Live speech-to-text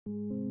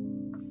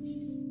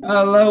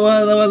Hello,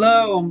 hello,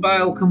 hello, and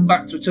welcome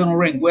back to Eternal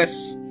Ring. We're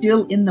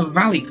still in the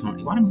valley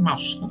currently. Why did my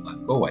mouse just come back?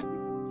 Go away.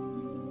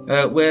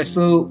 We're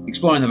still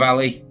exploring the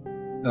valley.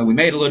 We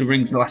made a load of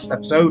rings in the last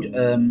episode,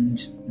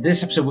 and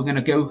this episode we're going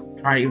to go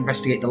try to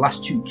investigate the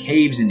last two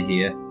caves in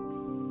here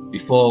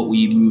before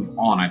we move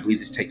on. I believe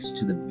this takes us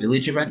to the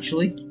village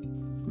eventually.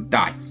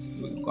 Die.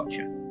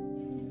 Gotcha.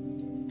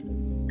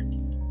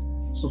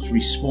 Stuff's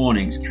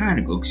respawning. It's kind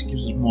of good because it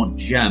gives us more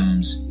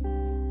gems.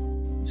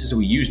 This is how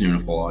we use near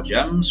enough all our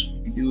gems.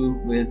 We can do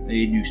with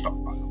a new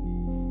stockpile.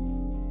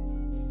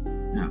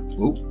 Now,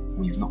 oh,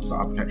 we've not got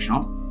our protection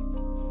on.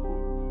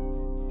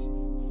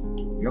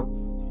 Yep.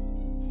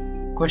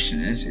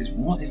 Question is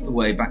what is the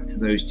way back to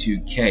those two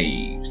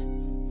caves?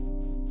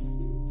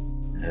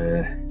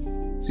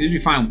 As soon as we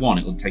find one,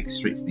 it will take us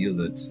straight to the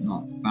other. It's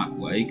not that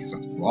way because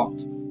that's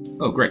blocked.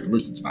 Oh, great, the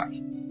lizard's back.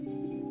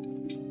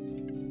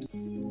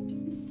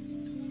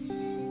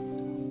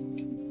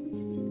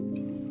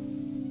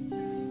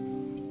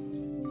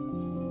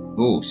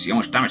 Oh, see how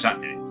much damage that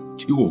did.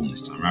 2 of them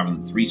this time rather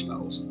than 3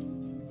 spells.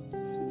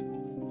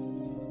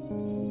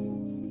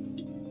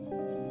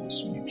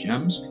 Some new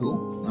gems, cool.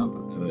 No,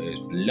 but it's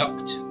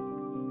blocked.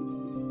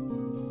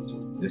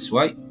 This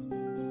way. I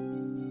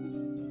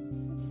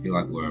feel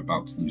like we're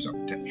about to lose our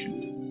protection.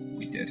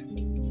 We did.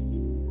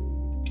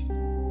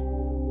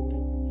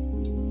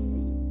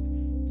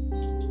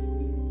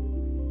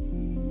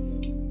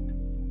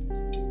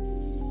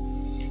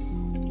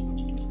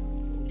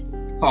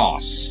 Oh,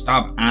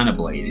 stab and a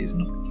blade is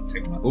enough to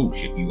take my. Oh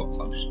shit, you got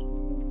close.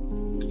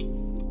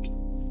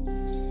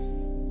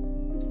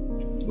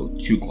 Oh,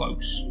 too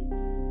close.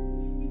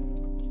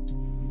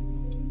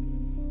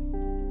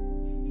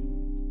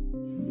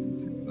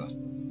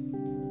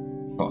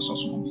 Oh, I saw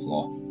someone on the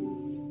floor.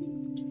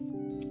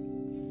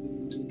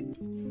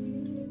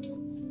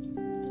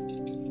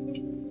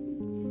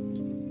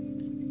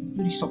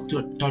 Really stop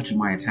dodging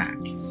my attack.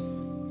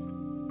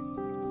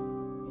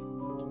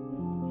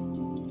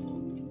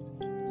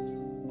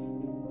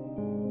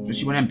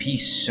 Especially when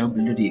MP's so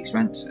bloody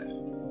expensive.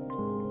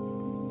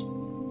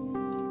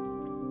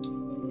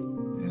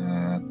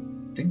 I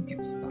think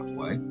it's that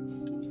way.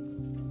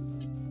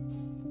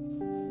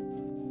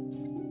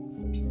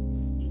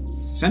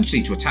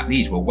 Essentially, to attack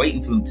these, we're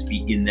waiting for them to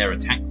be in their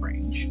attack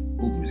range.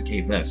 Oh, there was a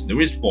cave there. So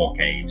there is 4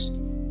 caves. I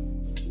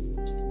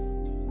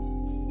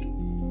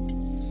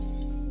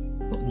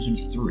thought there was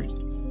only 3.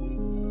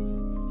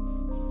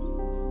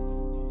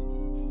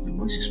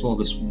 Let's explore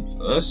this one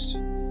first.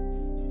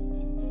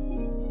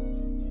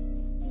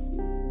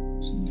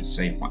 To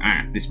say,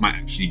 this might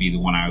actually be the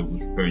one I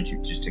was referring to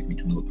just take me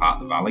to another part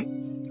of the valley.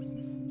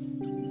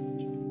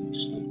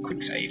 Just a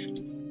quick save.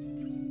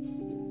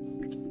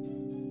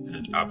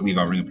 And I believe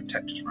our Ring of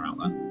Protectors run out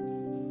then.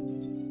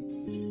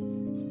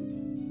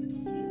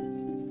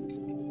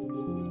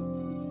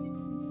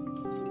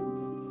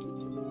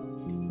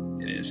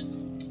 It is.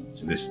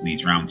 So this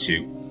leads round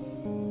to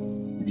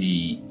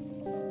the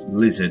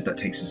lizard that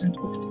takes us up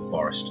to the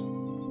forest.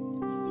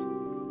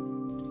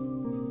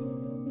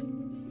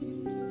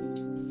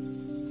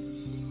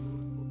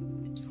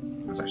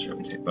 Actually,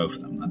 we take both of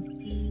them then.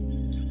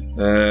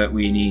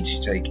 We need to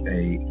take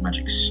a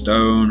magic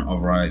stone,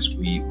 otherwise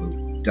we will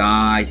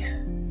die.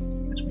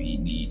 Because we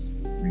need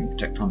Ring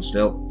Protect on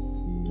still.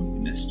 Don't be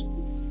missed.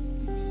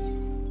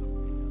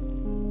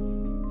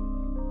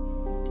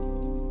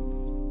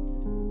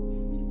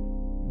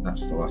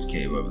 That's the last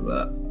cave over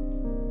there.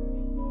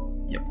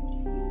 Yep.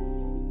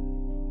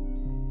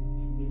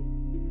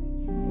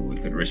 We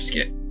could risk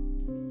it.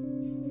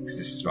 Because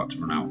this is about to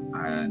run out,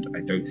 and I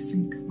don't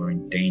think we're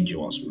in danger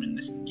whilst we're in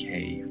this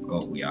cave.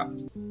 Oh, we are.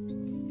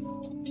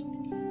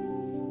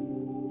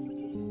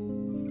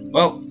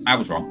 Well, I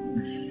was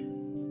wrong.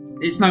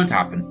 It's known to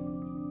happen.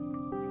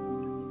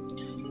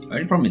 The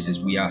only problem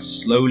is we are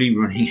slowly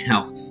running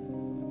out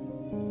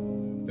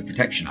of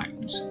protection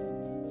items.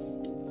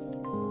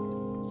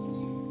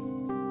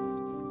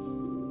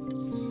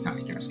 Can't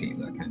you can escape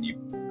there, can you?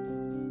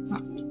 Ah,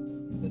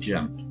 the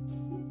gem.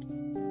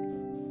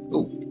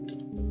 Oh.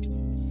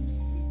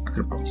 I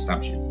could have probably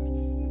stabbed you.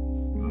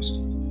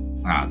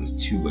 There's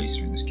 2 ways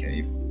through this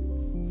cave.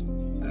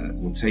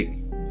 We'll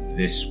take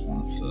this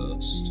one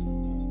first.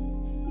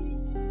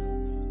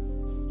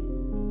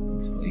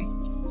 Hopefully,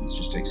 this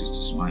just takes us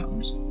to some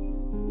items.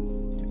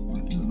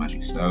 Another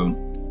magic stone.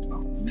 Oh,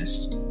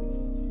 missed.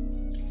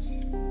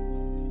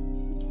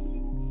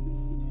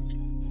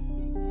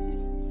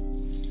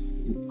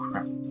 Oh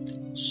crap!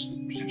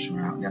 Protection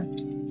we're out again.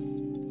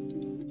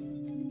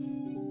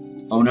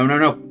 Oh no!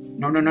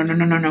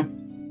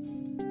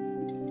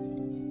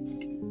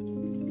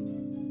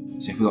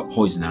 So if we got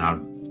poison, then I'd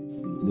be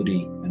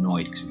bloody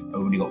annoyed because we've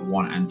only got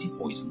 1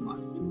 anti-poison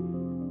left.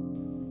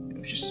 It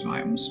was just some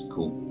items.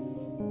 Cool.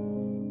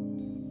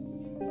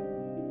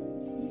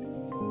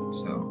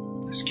 So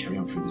let's carry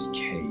on through this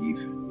cave.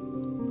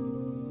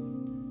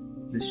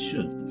 This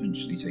should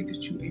eventually take us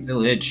to a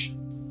village.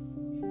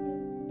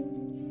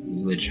 The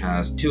village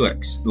has 3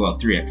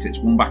 exits.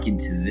 One back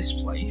into this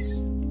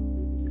place.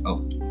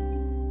 Oh.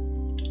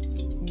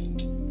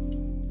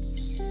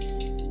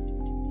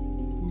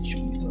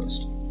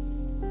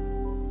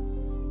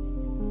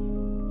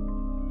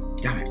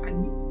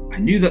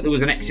 knew that there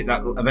was an exit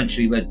that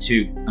eventually led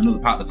to another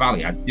part of the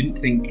valley. I didn't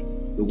think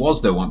there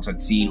was, though, once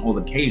I'd seen all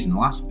the caves in the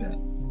last bit.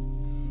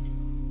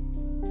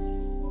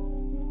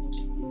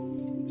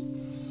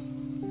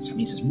 So that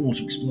means there's more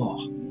to explore.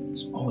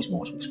 There's always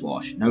more to explore.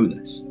 I should know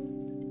this.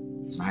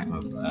 There's an item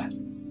over there.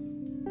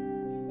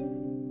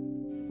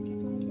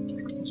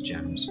 Pick up those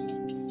gems. I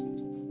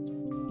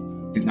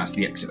think that's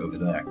the exit over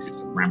there, because it's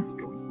a ramp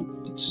going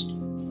upwards.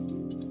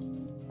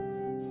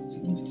 So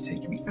it means it's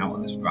taking me out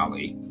of this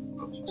valley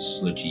of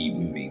sludgy,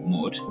 moving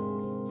mud.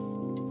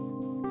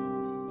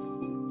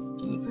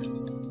 Ugh.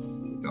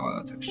 I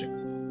like that texture.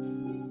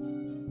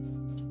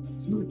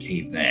 There's another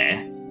cave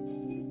there.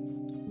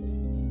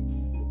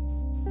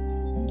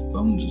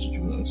 Bones and such.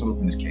 Let's have a look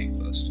in this cave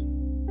first.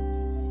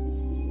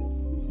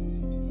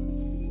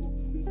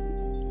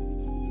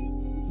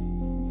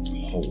 It's a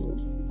hole.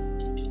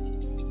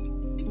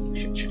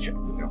 Shit. Here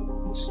we go.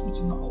 What's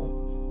in the hole?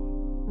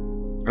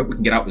 I hope we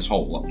can get out this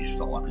hole that we just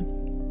fell in.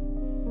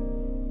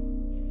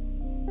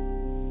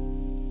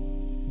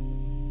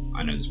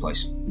 I know this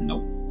place.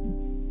 Nope.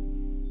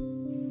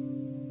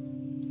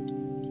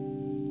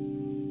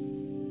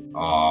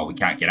 Oh, we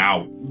can't get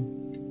out.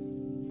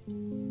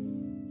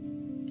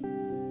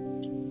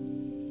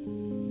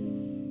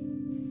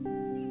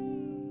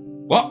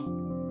 What?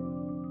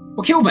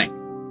 What killed me?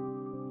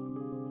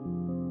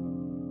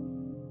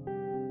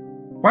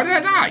 Why did I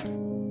die?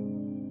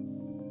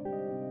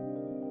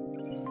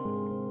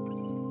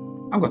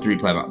 I've got to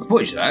replay back the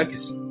footage there,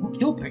 because what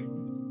killed me?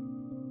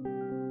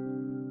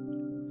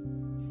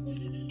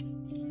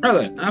 Right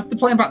then, after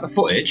playing back the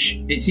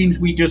footage, it seems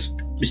we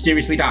just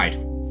mysteriously died.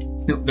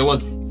 There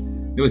was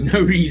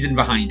no reason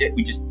behind it,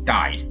 we just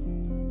died.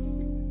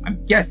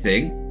 I'm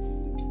guessing,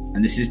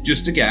 and this is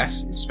just a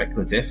guess, it's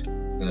speculative.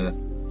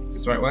 Is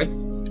this the right way? I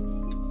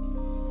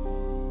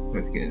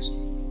don't think it is.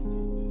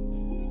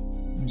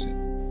 Where is it?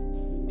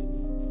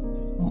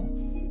 Oh.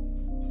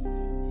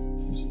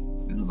 There's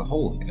another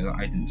hole here that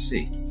I didn't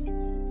see.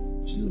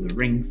 Which is the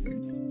ring thing.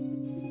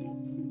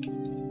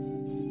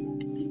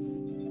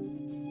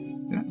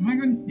 Am I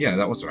going? Yeah,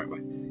 that was the right way.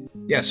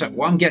 Yeah, so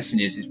what I'm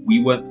guessing is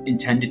we weren't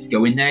intended to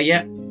go in there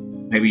yet.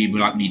 Maybe we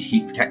need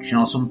heat protection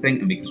or something,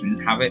 and because we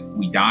didn't have it,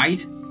 we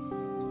died.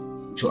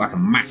 We took like a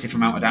massive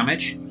amount of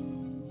damage.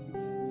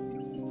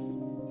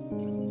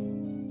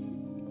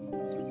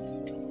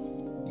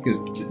 Because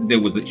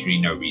there was literally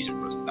no reason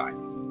for us to die.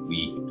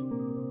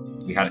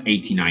 We had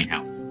 89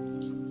 health.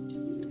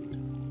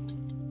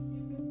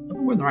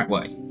 We're in the right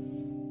way.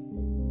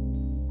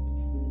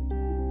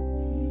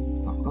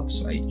 Oh, for God's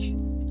sake.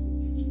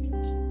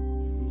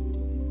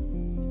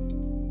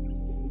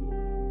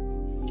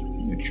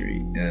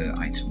 Inventory,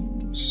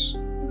 items.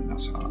 And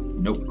that's our.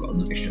 Nope, got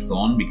an extra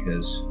thorn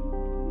because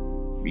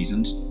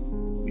reasons.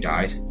 We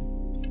died.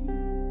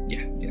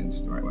 Yeah,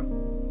 that's the right way.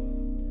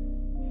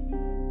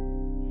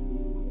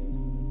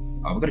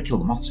 Oh, we've got to kill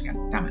the moths again.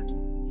 Damn it.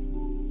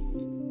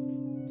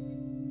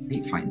 I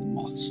hate fighting the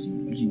moths.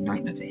 They're usually a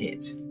nightmare to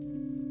hit.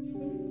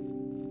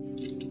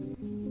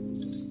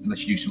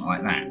 Unless you do something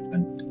like that.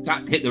 And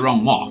that hit the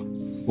wrong moth.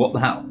 What the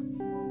hell?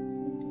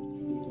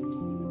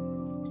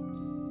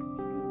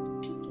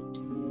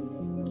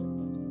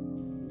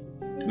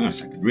 To be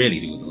honest, I could really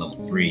do with the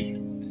level 3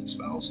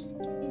 spells.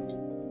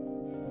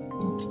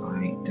 But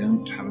I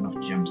don't have enough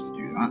gems to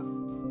do that.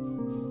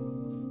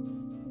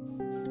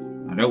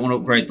 I don't want to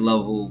upgrade the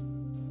level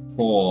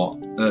 4,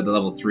 the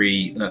level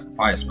 3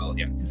 fire spell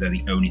yet, because they're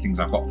the only things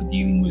I've got for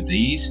dealing with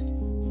these.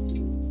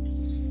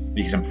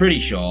 Because I'm pretty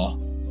sure,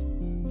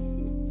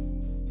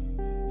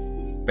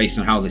 based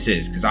on how this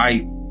is, because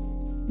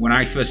when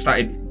I first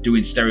started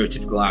doing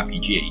stereotypical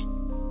RPG,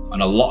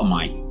 on a lot of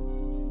my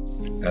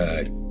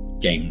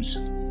games,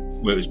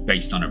 where it was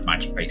based on a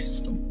magic-based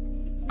system,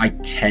 I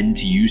tend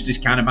to use this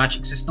kind of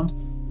magic system,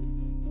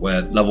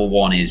 where level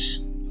 1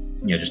 is,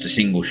 just a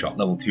single shot.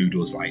 Level 2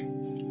 does like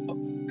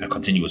a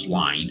continuous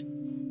line,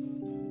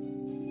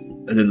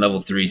 and then level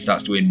 3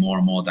 starts doing more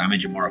and more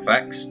damage and more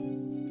effects.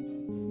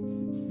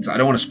 So I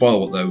don't want to spoil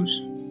what those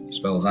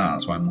spells are.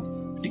 That's why I'm not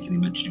particularly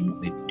mentioning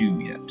what they do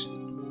yet.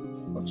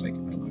 For God's sake, I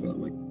don't want to go that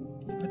way.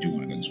 I do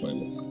want to go this way.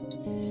 Look,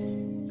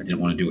 I didn't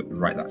want to do it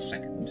right that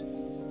second.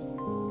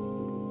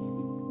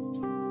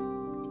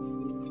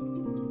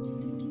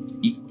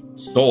 Eat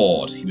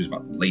sword. He was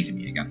about to laser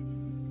me again.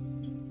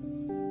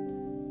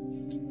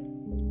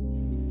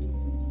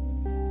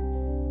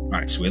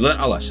 Right, so we learnt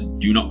our lesson.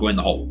 Do not go in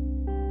the hole.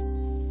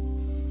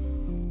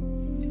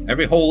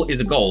 Every hole is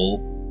a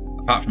goal,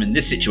 apart from in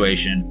this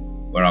situation,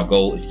 where our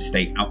goal is to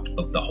stay out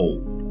of the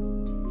hole.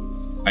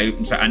 I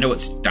know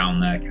it's down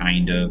there,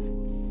 kind of.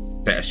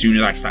 But as soon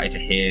as I started to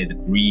hear the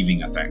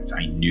breathing effect,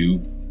 I knew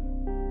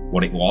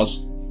what it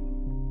was.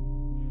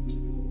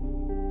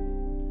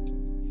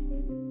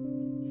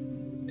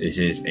 This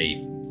is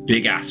a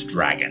big-ass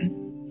dragon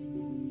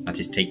that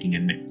is taking a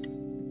nap.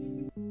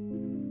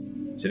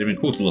 So it'd have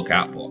been cool to look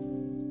at, but,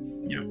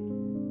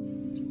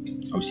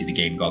 obviously the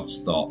game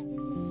gods thought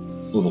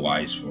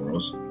otherwise for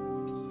us.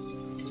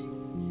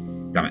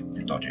 Damn it,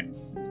 didn't dodge it.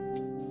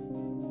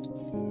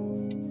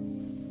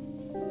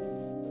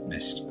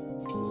 missed.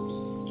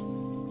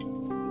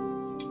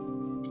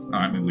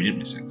 Alright, maybe we didn't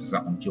miss it because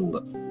that one killed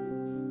it.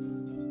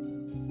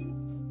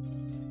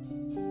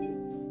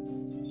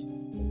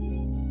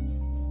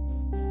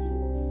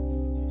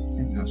 I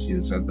think that's the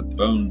other side of the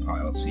bone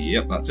pile. So,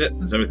 yep, that's it.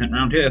 There's everything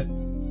around here.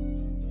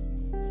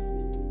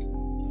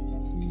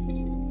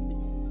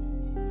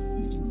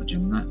 Another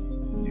gem there.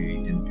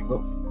 You didn't pick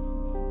up.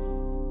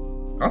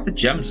 God, the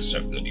gems are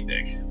so bloody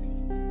big.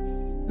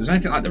 If there's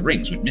anything like the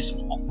rings, we'd miss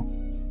them all.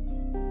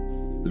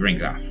 The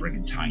rings are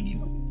friggin' tiny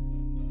though.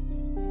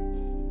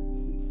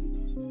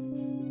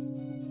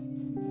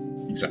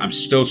 So I'm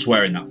still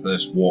swearing that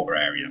first water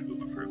area that we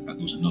went through, that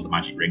there was another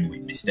magic ring and we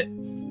missed it.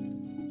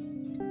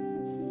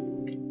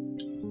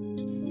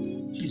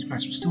 Jesus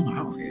Christ, we're still not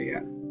out of here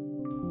yet.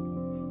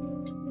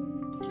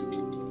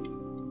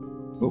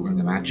 Oh, ring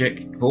of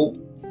magic, cool.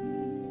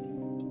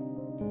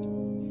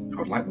 I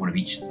would like one of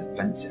each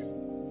defensive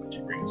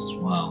magic rings as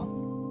well.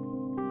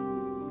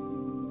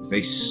 Because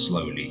they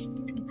slowly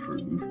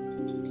improve.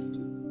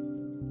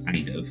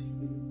 Kind of.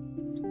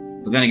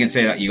 But then again,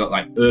 say that you got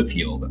like Earth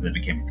Heal that then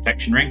became a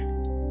protection ring.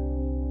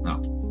 No,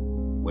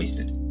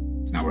 wasted.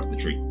 So now we're at the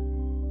tree.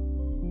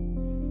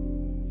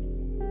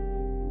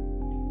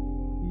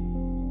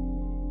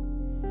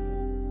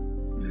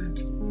 And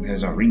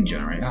there's our ring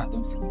generator. I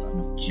don't think we've got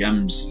enough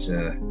gems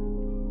to.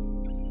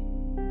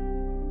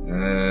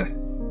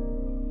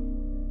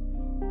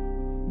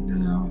 No,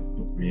 not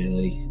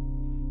really.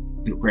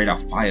 We upgrade our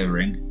fire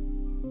ring.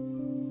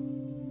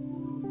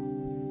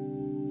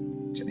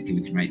 Technically,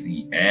 we can make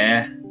the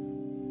air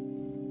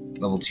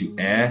level 2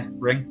 air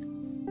ring.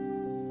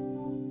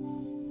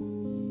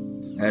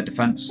 Air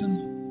defense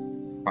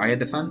and fire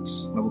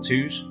defense, level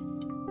 2s.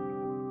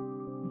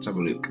 Let's have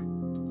a look.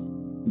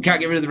 We can't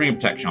get rid of the ring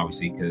of protection,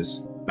 obviously,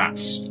 because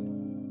that's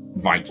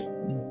vital.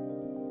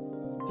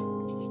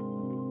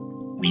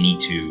 We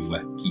need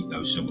to keep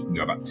those so we can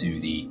go back to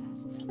the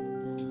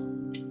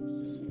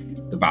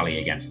valley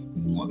again.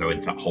 We won't go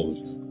into that hole.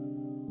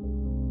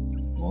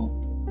 Well,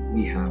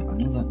 we have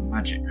another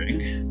magic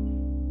ring.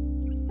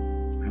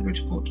 I'm going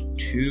to put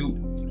 2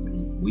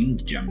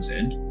 winged gems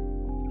in. 2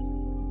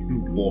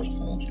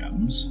 waterfall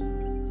gems.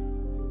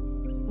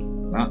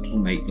 That will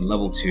make the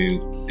level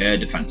 2 air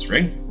defense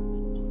ring.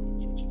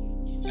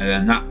 And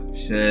then that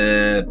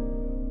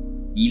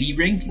Ely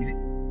ring, is it?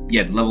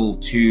 Yeah, the level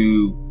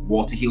 2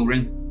 water heal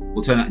ring.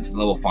 We'll turn that into the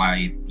level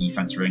 5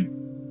 defense ring.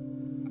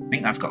 I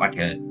think that's got like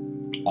a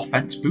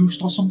offense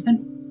boost or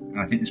something. And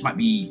I think this might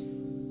be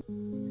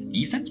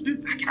defense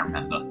boost? I can't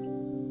remember.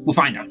 We'll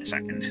find out in a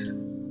second.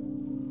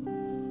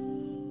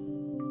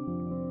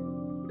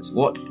 So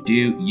what do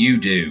you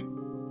do?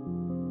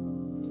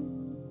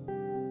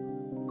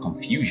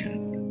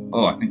 Confusion.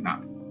 Oh, I think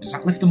that... Does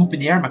that lift them up in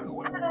the air? Maybe.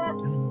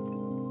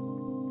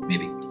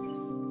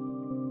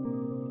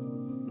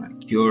 Right,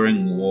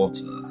 curing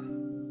water.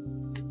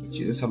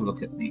 Actually, let's have a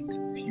look at the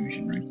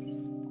confusion ring.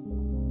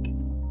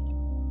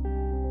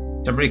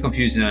 Temporarily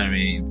confusing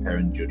enemy,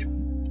 impairing judgment.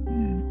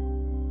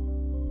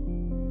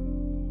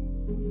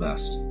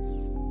 Best.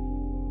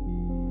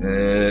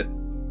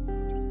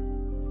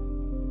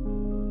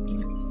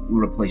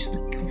 We'll replace the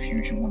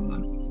confusion one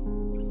then.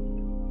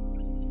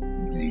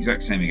 The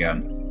exact same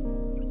again.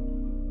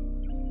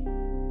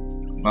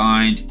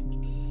 Combined.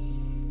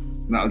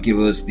 That'll give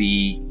us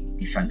the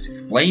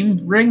defensive flame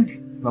ring,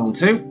 level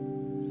 2.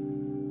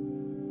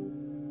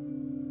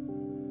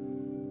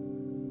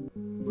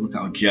 We'll look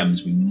at our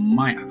gems. We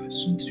might have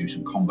some to do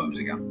some combos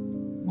again.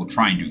 We'll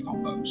try and do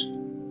combos.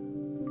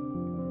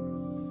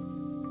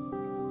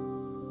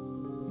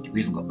 We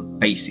haven't got the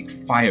basic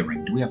fire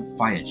ring. Do we have a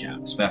fire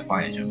gem? Spare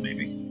fire gem,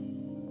 maybe?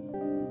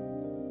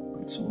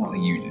 So what do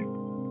you do?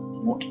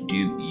 What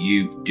do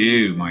you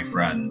do, my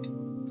friend?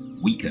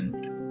 Weaken.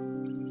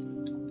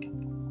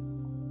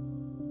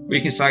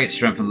 Weaken target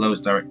strength and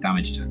lowest direct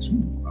damage attacks.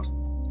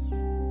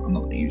 I'm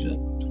not going to use it.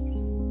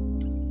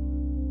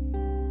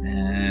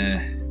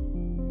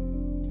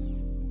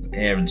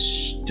 Air and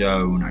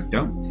stone. I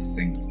don't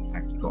think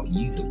I've got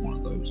either one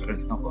of those. I don't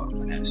think I've got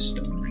an air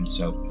stone ring,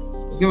 so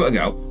we'll give it a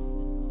go.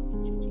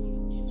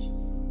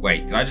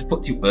 Wait, did I just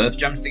put 2 earth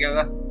gems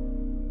together?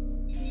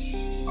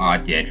 Oh, I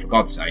did, for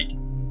God's sake.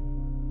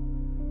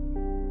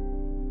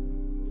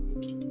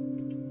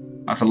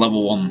 That's a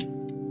level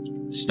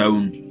 1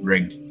 stone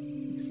ring.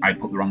 I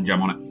put the wrong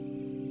gem on it.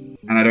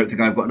 And I don't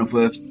think I've got enough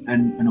earth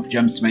and enough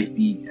gems to make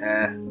the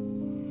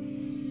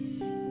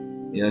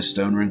earth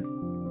stone ring.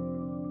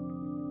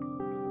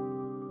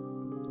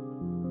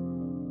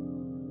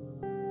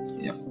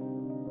 Yep.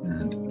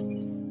 And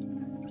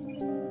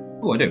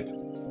oh, I do.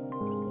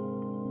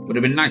 Would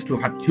have been nice to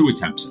have had 2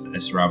 attempts at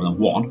this rather than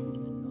 1.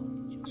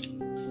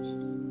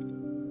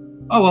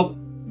 Oh well.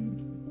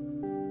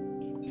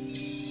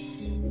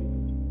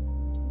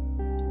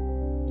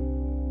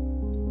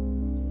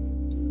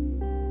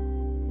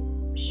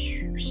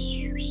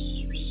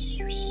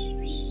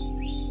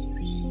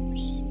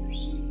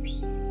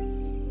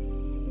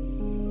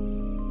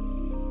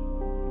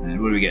 And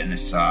what are we getting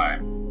this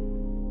time?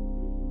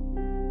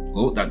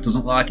 Oh, that doesn't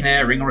look like an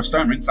air ring or a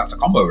stone ring, so that's a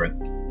combo ring.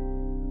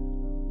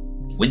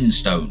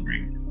 Windstone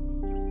ring.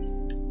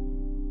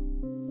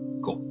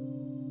 Cool.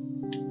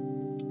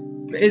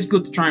 But it is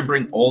good to try and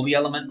bring all the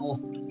elemental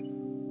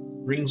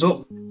rings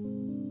up.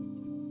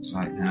 So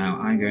right now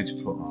I'm going to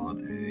put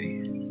on a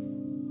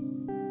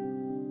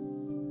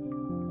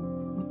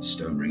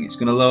Windstone ring. It's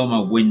going to lower my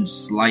wind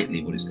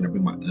slightly, but it's going to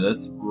bring my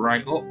earth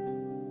right up.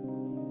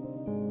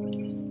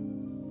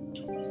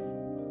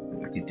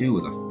 I could do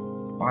with a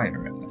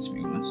fire, let's be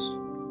honest.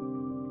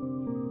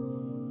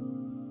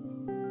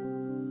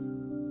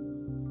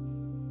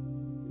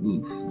 Ooh,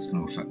 that's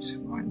going to affect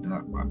light and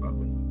dark quite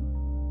badly.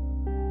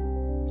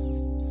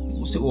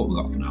 We'll stick with what we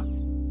got for now.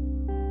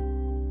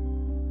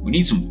 We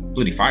need some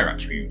bloody fire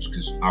attributes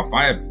because our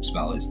fire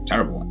spell is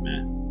terrible at the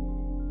minute.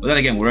 But then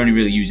again, we're only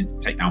really using it to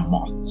take down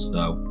moths,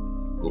 so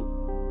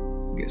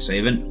we'll get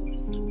saving.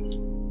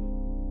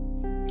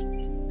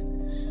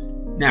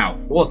 Now,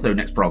 also,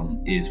 next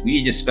problem is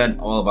we just spent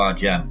all of our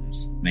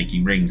gems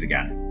making rings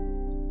again.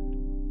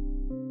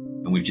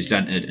 And we've just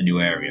entered a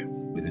new area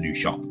with a new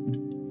shop.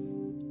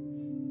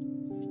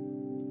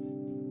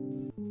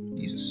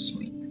 He's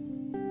asleep.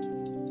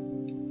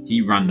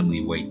 He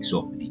randomly wakes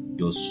up and he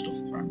does stuff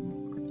for him.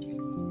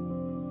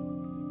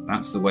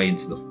 That's the way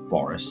into the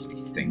forest, I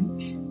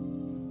think.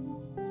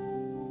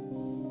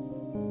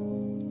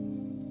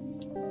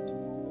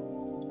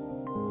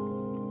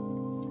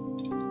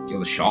 Go to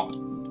the shop.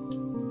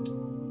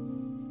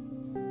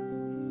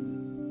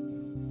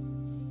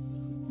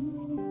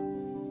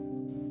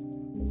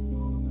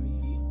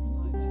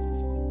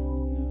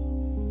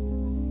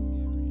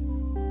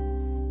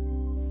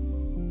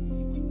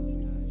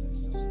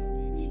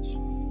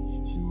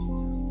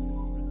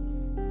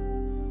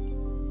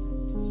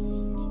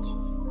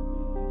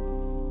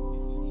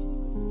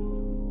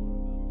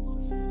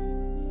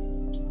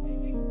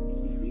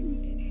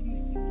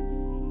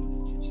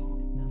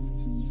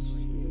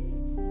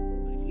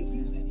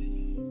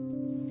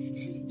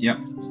 Yep.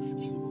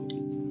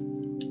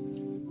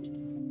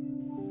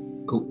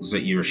 Cool. So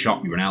you're a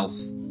shop, you're an elf.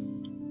 So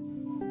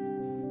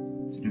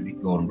you don't need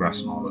golden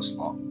grass and all this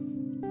lot.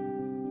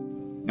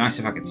 Nice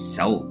if I could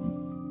sell them.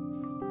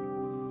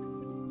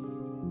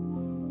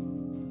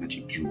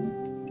 Magic jewel.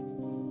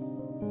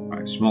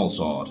 Right, small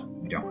sword.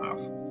 We don't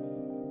have.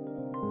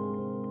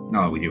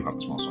 No, we do have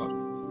the small sword.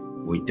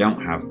 We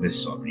don't have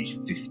this sword. We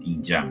need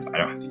 15 gems. I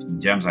don't have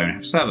 15 gems, I only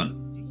have 7.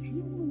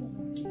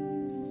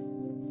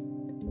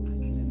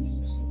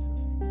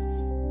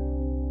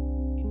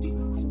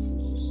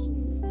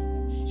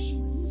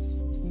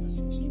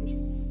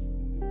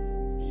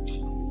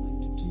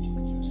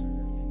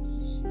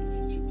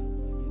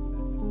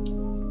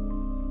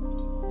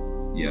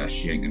 Yeah,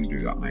 she ain't gonna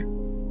do that, mate.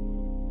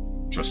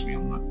 Trust me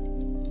on that.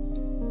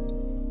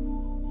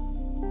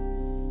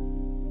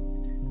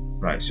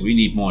 Right, so we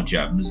need more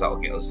gems. That'll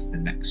get us the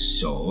next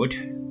sword.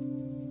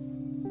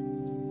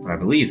 But I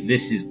believe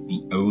this is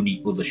the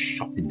only other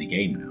shop in the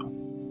game now.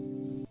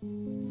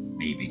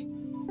 Maybe.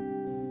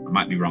 I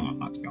might be wrong on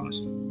that, to be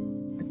honest.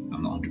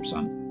 I'm not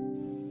 100%.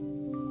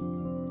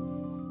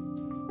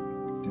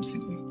 Don't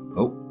think we...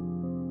 Oh,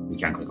 we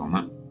can click on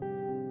that.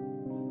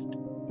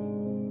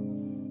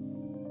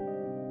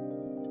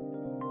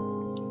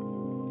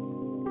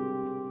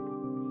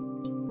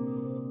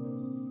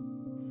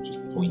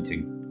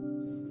 Pointing.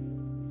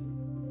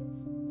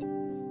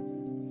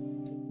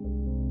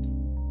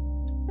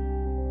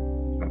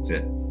 That's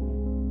it.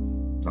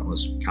 That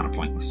was kind of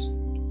pointless.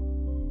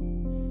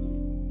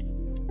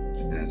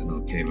 And there's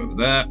another cave over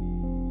there.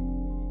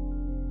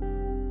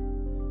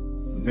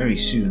 Very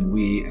soon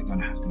we are going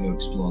to have to go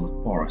explore the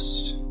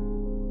forest.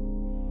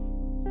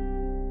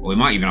 Or we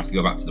might even have to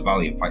go back to the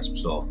valley and fight some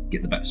stuff,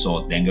 get the better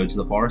sword, then go to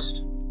the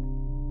forest.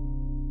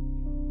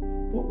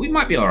 But we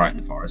might be alright in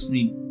the forest. I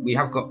mean, we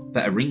have got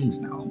better rings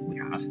now than we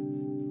had.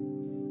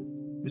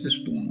 Where's this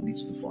one that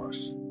leads to the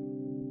forest?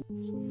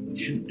 It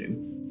shouldn't do.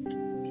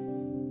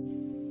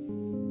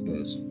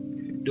 Because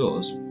if it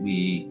does,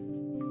 it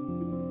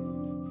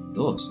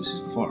does. This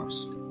is the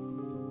forest.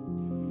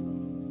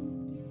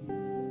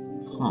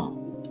 Huh.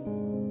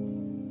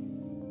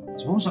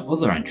 So what was that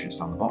other entrance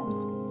down the bottom?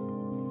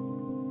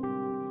 I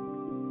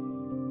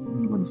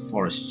don't know in the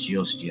forest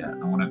just yet.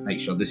 I want to make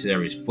sure this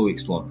area is fully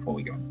explored before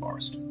we go in the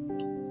forest.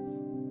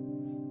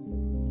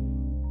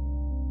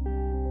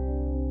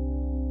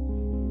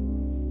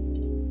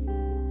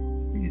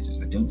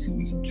 I don't think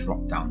we can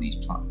drop down these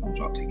platforms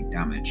without taking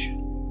damage.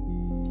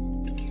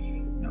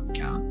 No, we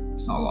can't.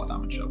 It's not a lot of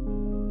damage though.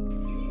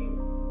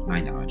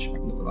 9 damage, I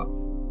can live with that.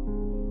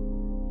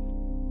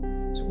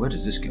 So where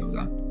does this go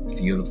then? If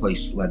the other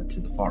place led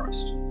to the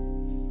forest.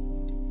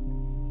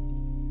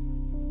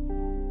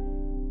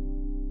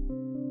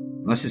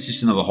 Unless it's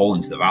just another hole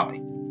into the valley.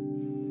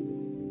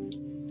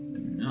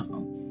 No.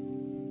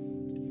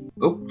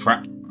 Oh,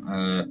 crap.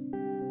 I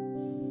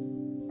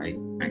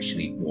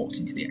actually walked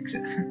into the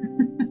exit.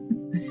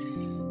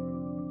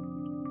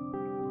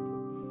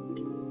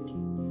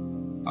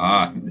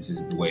 I think this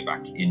is the way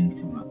back in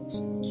from that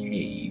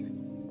cave.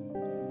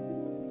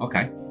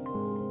 Okay.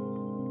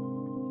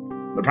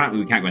 But apparently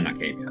we can't go in that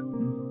cave yet.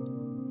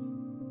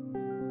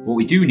 What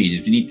we do need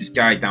is we need this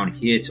guy down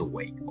here to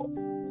wake up.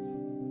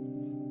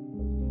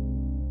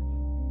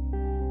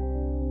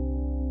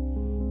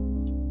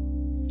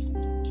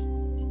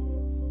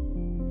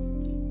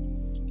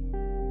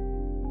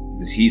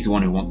 Because he's the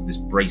one who wants this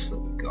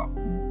bracelet we've got.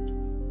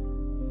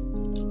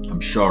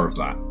 I'm sure of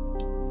that.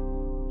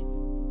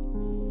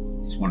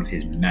 It's one of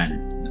his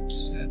men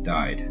that's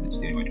died, and it's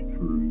the only way to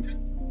prove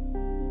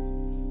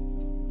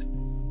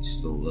he's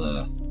still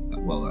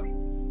well,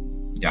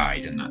 he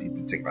died, and that he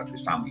didn't take it back to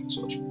his family and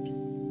such.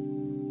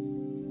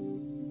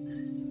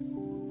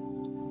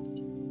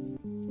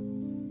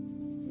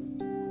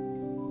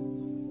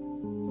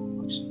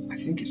 I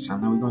think it's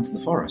time now we go into the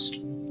forest.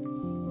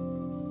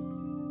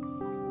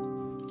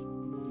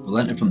 We'll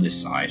enter from this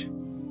side.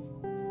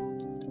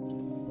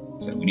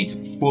 So we need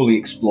to fully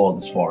explore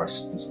this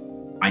forest.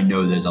 I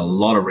know there's a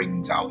lot of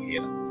rings out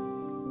here.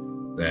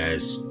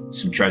 There's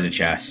some treasure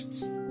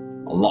chests,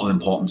 a lot of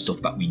important stuff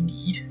that we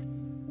need.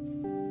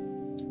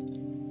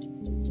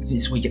 I think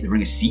this is where you get the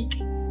Ring of Seek.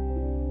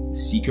 The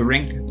Seeker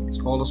Ring, I think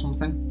it's called, or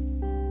something.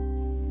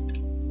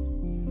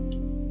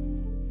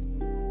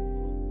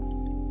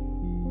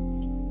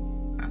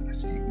 And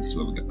let's see, this is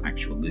where we got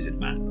actual lizard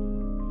man.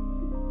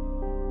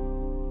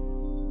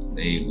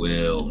 They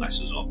will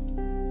mess us up.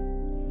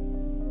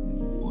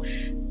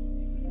 Bush.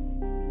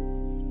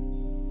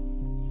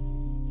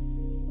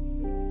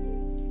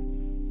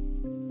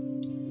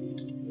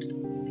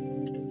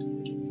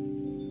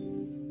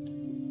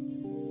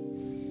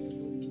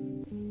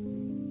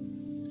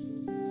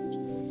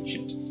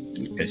 Shit.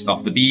 We pissed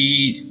off the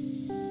bees.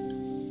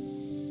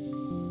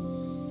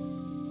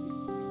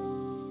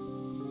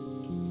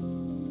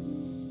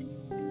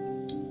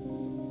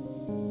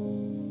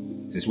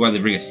 This is where the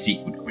Ring of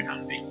Seek would come in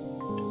handy.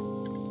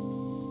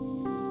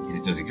 Because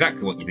it does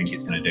exactly what you think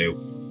it's going to do.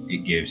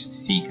 It gives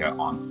Seeker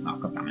on... Oh,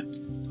 god damn it.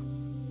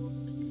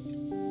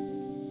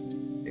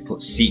 It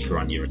puts Seeker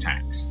on your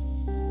attacks.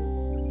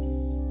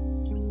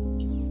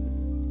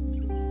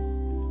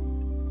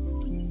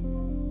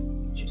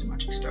 Choose a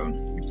magic stone.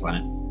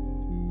 Replanet.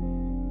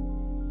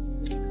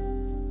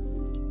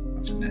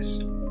 That's a miss.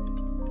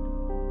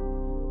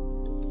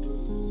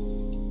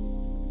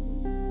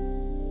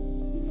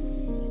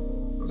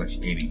 I was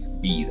actually aiming for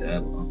B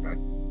there, but okay.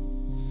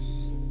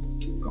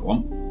 Got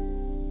one.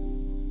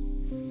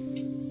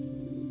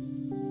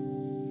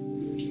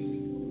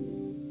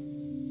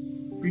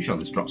 Pretty sure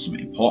this drops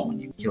something important when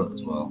you kill it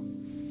as well.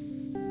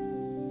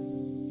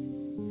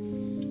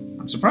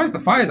 I'm surprised the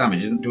fire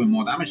damage isn't doing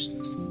more damage than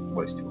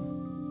what it's doing.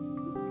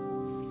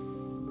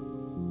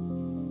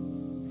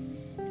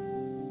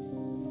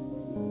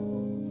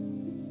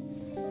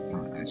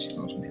 Alright, actually,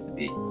 those one hit the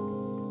B.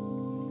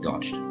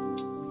 Dodged.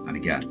 And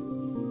again.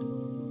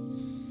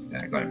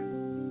 Yeah, I got him.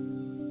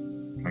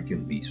 Try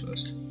killing the bees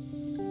first.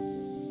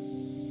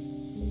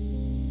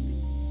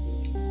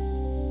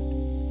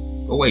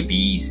 Go away,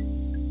 bees.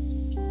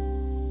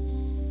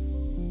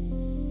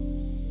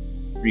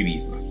 3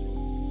 bees left.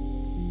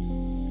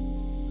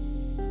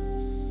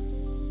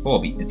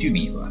 4 bees, 2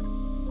 bees left.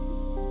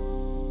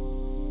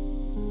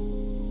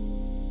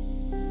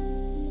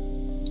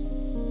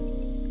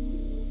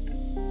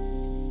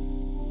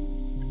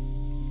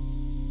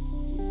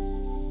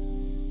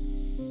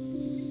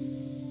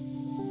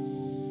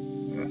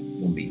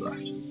 One bee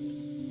left.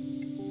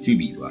 2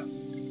 bees left.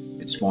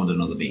 It spawned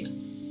another bee.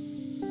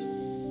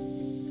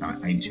 I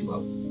aim too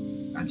low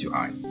and too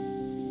high,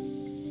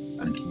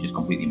 and just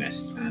completely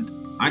missed. And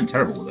I'm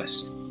terrible with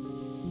this.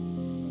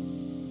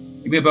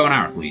 Give me a bow and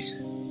arrow, please.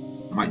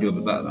 I might do a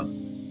bit better then.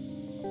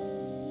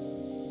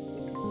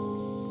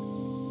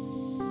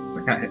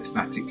 I can't hit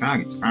static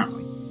targets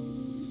apparently.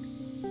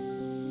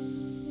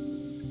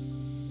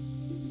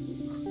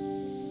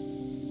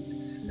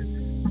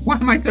 Why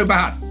am I so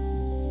bad?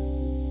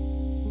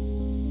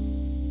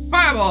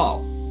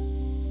 Fireball!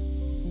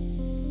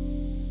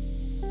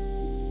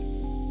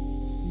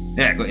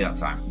 Yeah, I got you that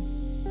time.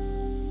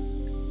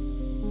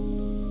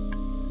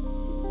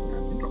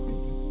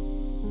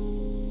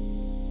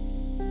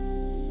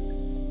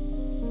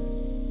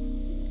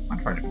 I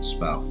tried a different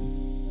spell.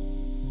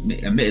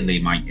 Admittedly,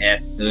 my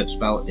earth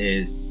spell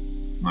is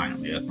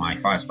my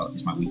fire spell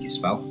is my weakest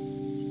spell.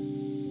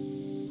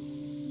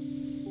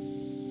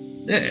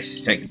 This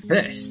is taking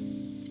piss.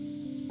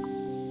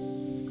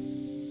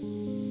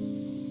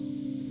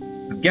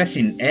 I'm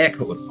guessing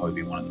aircut would probably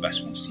be one of the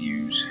best ones to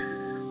use.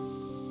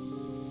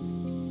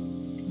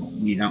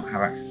 We don't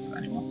have access to that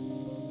anymore.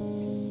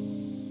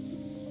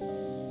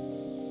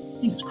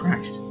 Jesus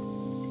Christ.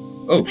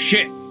 Oh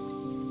shit!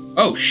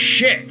 Oh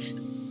shit!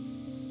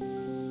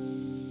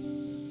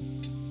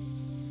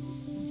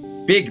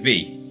 Big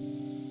bee.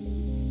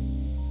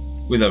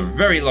 With a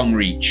very long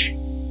reach.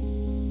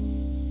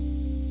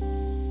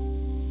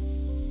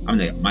 I'm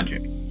gonna get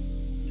magic.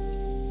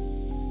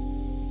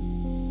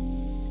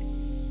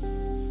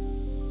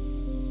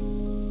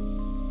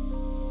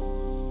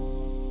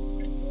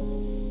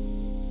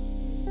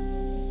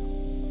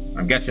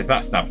 I guess if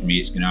that stabs me,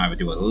 it's going to either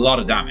do a lot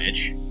of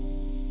damage,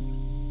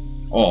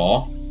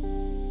 or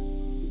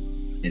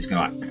it's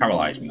going to like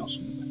paralyze me or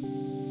something.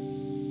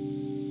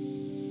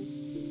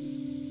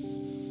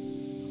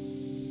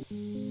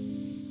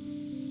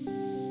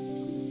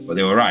 But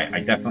they were right. I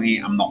definitely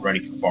am not ready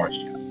for the forest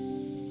yet.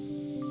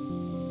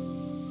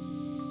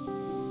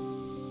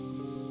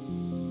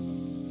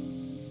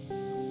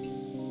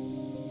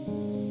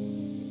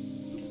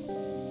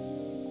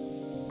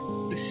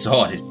 This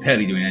sword is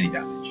barely doing any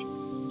damage.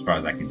 As far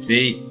as I can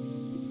see,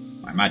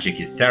 my magic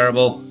is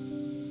terrible.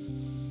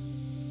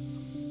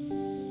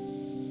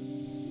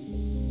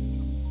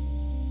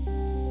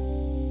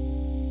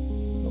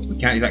 But we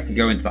can't exactly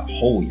go into that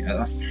hole yet.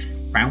 That's the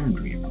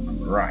foundry, if I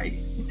remember right.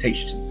 It takes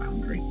you to the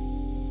foundry.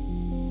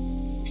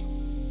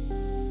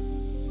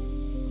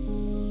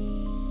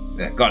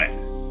 There, got it.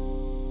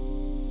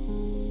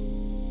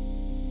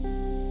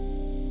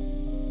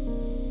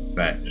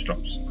 There, just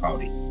drops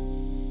cloudy.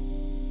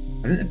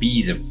 I think the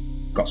bees have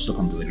got stuck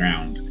under the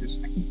ground because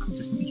I can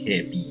consistently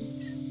hear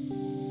bees.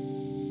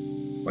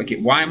 Like,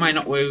 why am I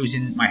not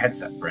using my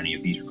headset for any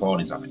of these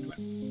recordings I've been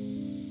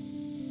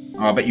doing?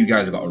 Oh, I bet you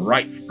guys have got a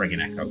right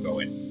friggin' echo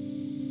going.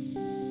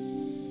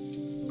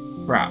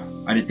 Crap,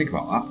 I didn't think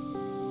about that.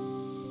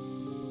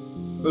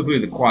 Hopefully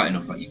they're quiet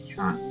enough that you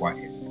can't quite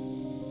hear.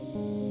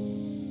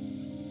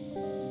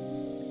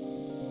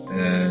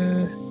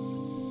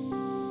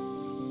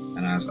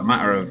 And as a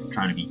matter of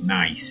trying to be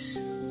nice,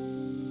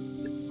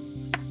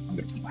 I'm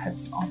going to put my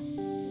headset on.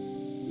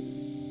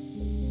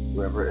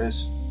 Wherever it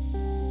is.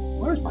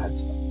 Where is my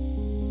headset?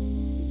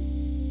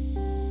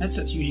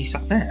 Headset's usually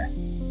sat there.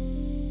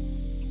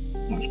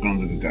 No, it's gone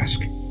under the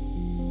desk.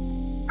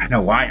 I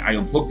know why. I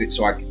unplugged it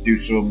so I could do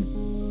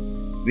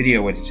some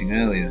video editing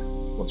earlier.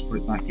 Let's put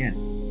it back in.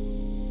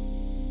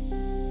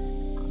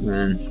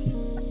 And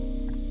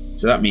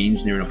so that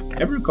means near enough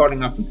every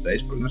recording I've done today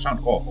is probably going to sound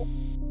awful.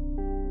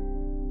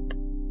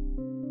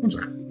 One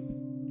second.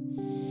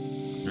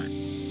 Right.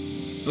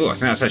 Oh, I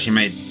think that's actually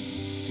made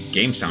the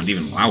game sound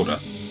even louder.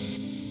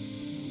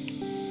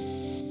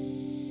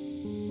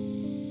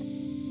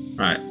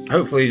 Right,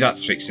 hopefully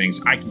that's fixed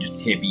things. I can just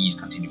hear bees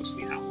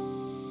continuously now.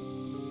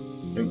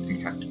 I don't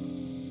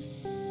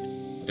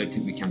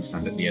think we can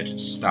stand at the edge and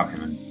stab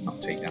him and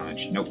not take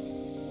damage. Nope.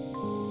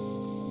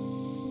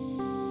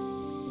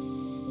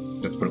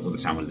 Let's put up with the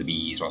sound of the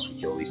bees whilst we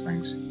kill these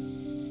things.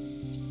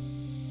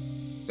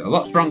 They're a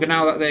lot stronger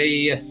now that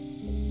they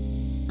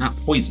aren't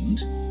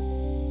poisoned.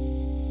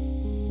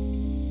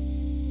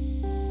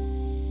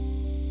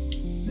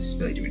 This is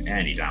barely doing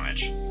any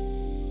damage,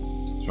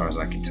 as far as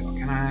I can tell.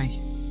 Can I?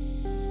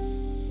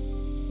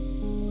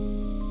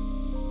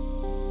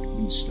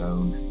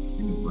 Stone,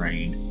 Ring of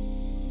Rain.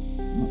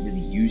 I'm not really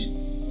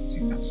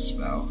using that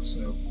spell,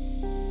 so.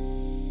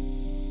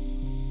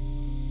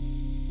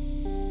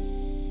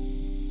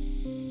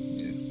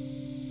 Yeah.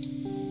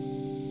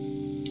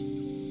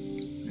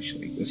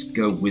 Actually, let's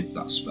go with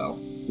that spell.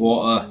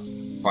 Water,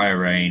 Fire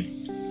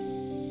Rain,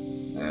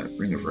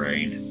 Ring of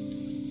Rain,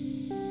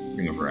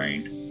 Ring of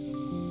Rain.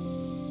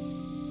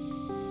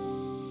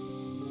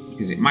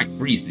 Because it might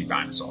freeze the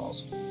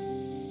dinosaurs.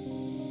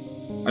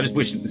 I just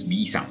wish that this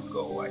bee sound would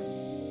go away.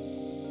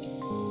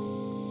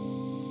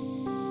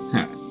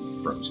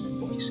 Frozen in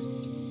voice.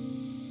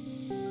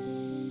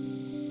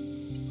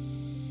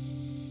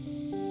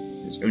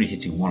 It's only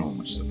hitting one of them,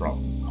 which is a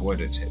problem. I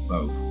wanted it to hit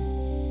both.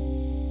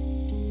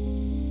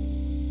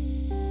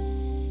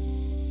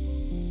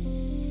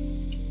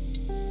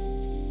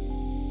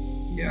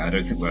 Yeah, I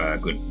don't think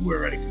we're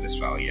ready for this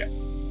valley yet.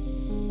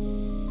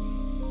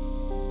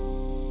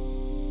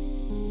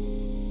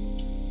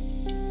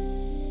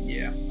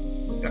 Yeah,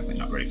 we're definitely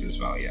not ready for this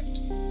valley yet.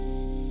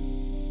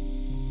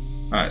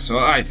 Alright, so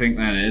what I think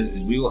then is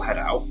we will head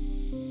out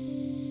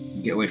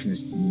and get away from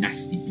this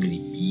nasty bloody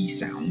bee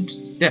sound.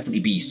 There's definitely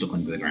bees stuck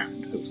under the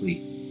ground,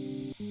 hopefully.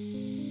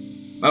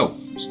 Oh,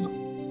 it's not.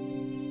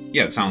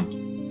 Yeah, the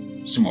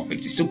sound somewhat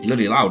fixed. It's still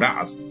bloody loud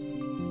as.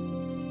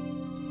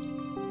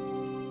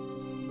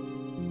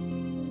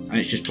 And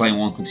it's just playing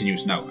one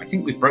continuous note. I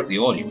think we've broke the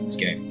audio in this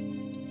game.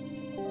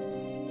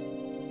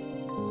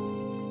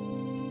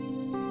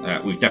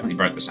 We've definitely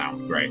broke the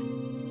sound. Great.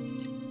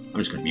 I'm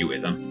just going to mute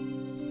it then.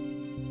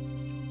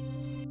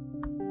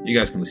 You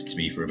guys can listen to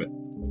me for a bit.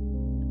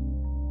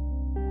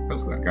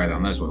 Hopefully that guy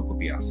down there's what it could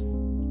be as.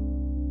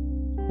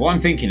 What I'm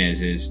thinking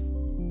is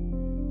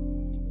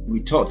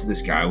we talked to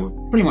this guy. We're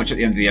pretty much at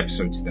the end of the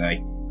episode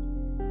today.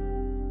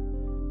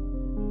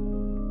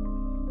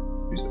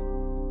 Who's that?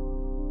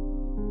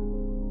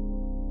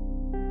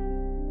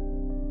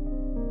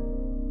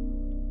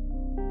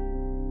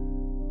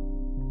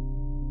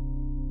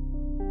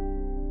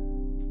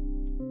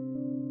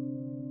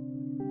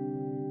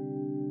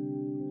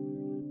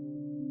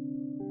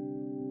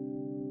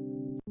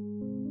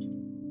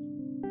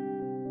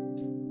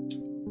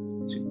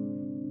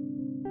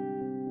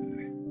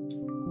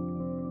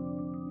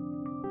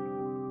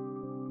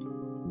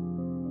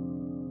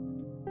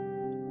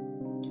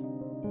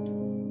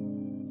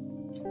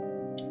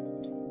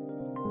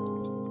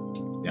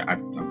 Yeah,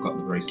 I've got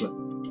the bracelet.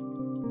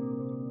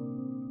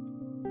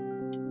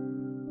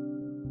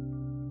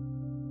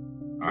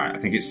 Alright, I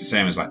think it's the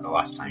same as like the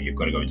last time. You've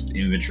got to go into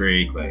the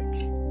inventory, click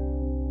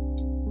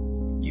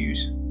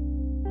use.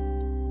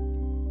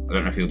 I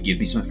don't know if he'll give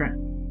me something for it.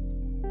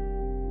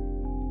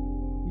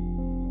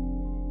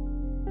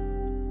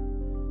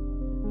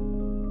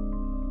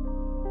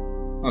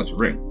 Oh, it's a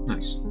ring.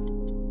 Nice.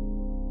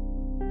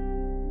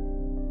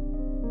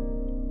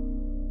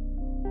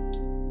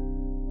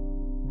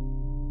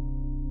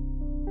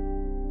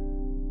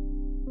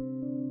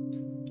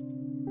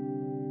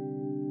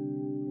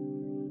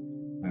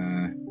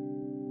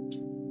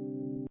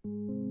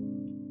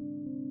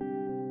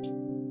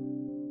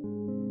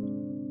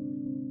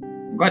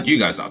 I'm glad you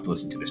guys have to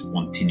listen to this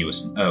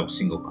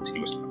single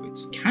continuous note.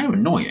 It's kind of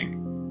annoying.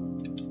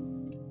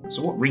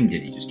 So what ring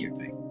did he just give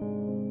me?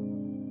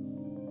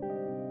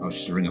 Oh, it's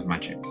just a ring of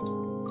magic.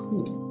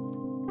 Cool.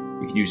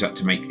 We can use that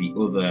to make the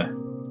other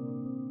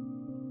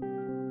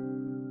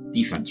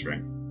defense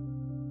ring.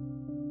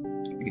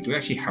 Do we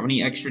actually have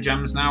any extra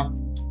gems now?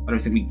 I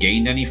don't think we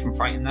gained any from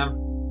fighting them.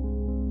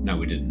 No,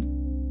 we didn't.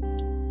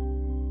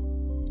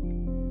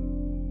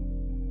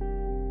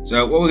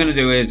 So what we're going to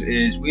do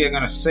is we are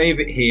going to save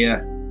it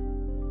here,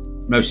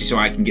 mostly so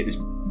I can get this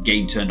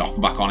game turned off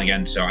and back on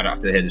again, so I don't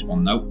have to hear this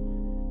one note.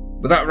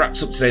 But that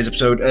wraps up today's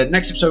episode.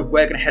 Next episode,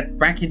 we're going to head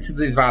back into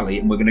the valley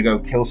and we're going to go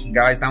kill some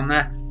guys down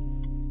there.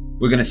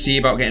 We're going to see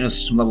about getting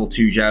us some level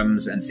 2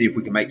 gems and see if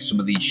we can make some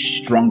of these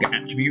stronger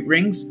attribute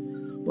rings.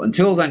 But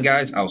until then,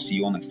 guys, I'll see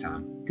you all next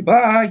time.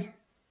 Goodbye!